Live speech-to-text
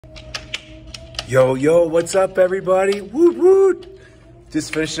Yo, what's up, everybody? Woot, woot.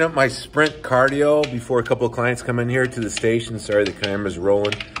 Just finishing up my sprint cardio before a couple of clients come in here to the station. Sorry, the camera's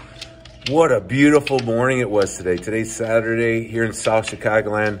rolling. What a beautiful morning it was today. Today's Saturday here in South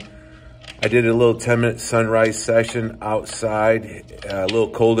Chicagoland. I did a little 10-minute sunrise session outside, a little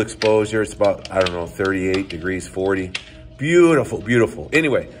cold exposure. It's about, 38 degrees, 40. Beautiful, beautiful.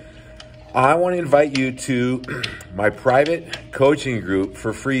 Anyway, I want to invite you to my private coaching group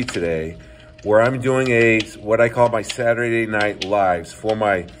for free today, where I'm doing what I call my Saturday night lives for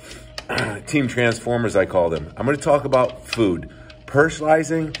my team transformers, I call them. I'm going to talk about food,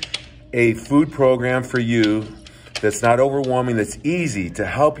 personalizing a food program for you that's not overwhelming, that's easy to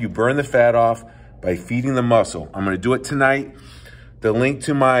help you burn the fat off by feeding the muscle. I'm going to do it tonight. The link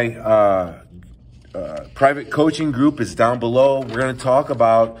to my private coaching group is down below. We're going to talk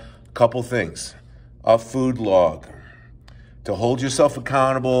about a couple things. A food log to hold yourself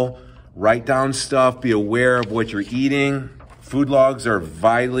accountable. Write down stuff, be aware of what you're eating. Food logs are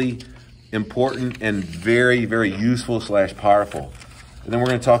vitally important and very, very useful / powerful. And then we're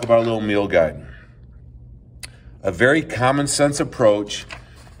going to talk about a little meal guide. A very common sense approach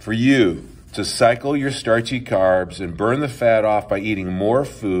for you to cycle your starchy carbs and burn the fat off by eating more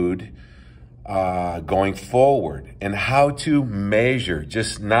food going forward, and how to measure,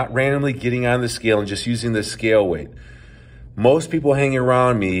 just not randomly getting on the scale and just using the scale weight. Most people hanging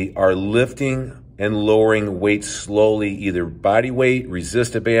around me are lifting and lowering weights slowly, either body weight,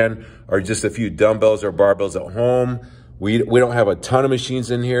 resistant band, or just a few dumbbells or barbells at home. We don't have a ton of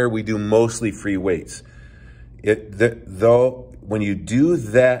machines in here. We do mostly free weights. Though when you do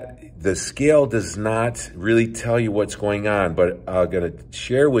that, the scale does not really tell you what's going on, but I'm going to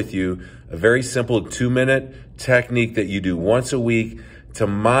share with you a very simple 2-minute technique that you do once a week to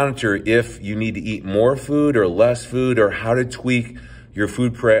monitor if you need to eat more food or less food, or how to tweak your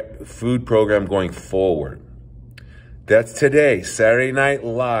food program going forward. That's today, Saturday Night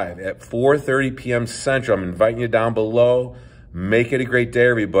Live at 4:30 p.m. Central. I'm inviting you down below. Make it a great day,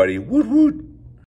 everybody. Woot, woot.